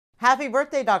Happy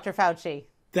birthday, Dr. Fauci.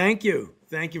 Thank you.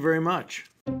 Thank you very much.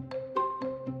 Happy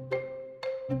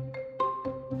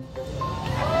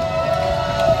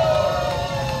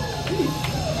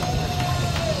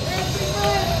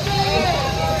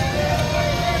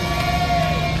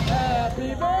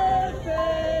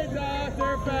birthday,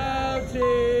 Dr.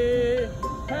 Fauci.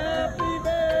 Happy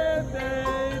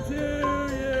birthday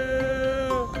to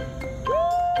you.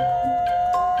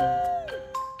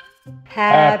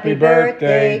 Happy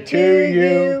birthday to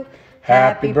you.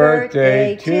 Happy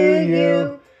birthday to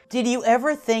you. Did you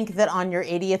ever think that on your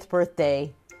 80th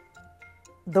birthday,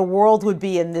 the world would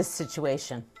be in this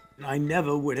situation? I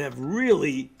never would have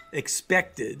really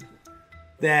expected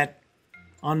that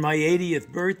on my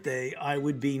 80th birthday, I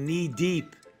would be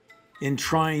knee-deep in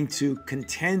trying to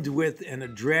contend with and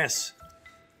address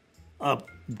a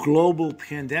global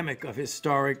pandemic of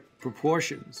historic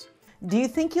proportions. Do you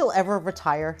think you'll ever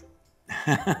retire?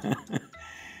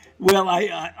 Well,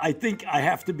 I think I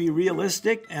have to be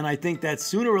realistic, and I think that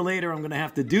sooner or later I'm going to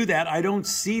have to do that. I don't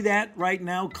see that right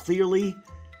now clearly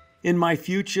in my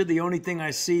future. The only thing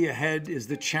I see ahead is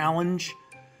the challenge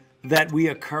that we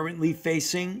are currently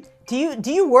facing. Do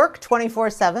you work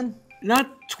 24/7?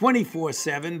 Not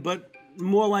 24/7, but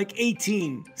more like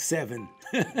 18/7.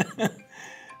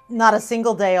 Not a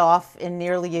single day off in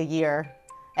nearly a year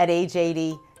at age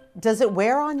 80. Does it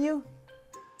wear on you?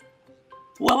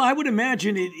 Well, I would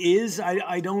imagine it is.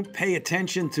 I don't pay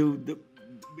attention to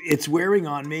it's wearing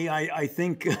on me. I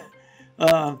think,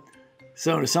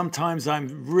 so sometimes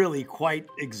I'm really quite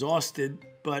exhausted,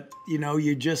 but you know,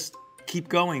 you just keep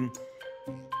going.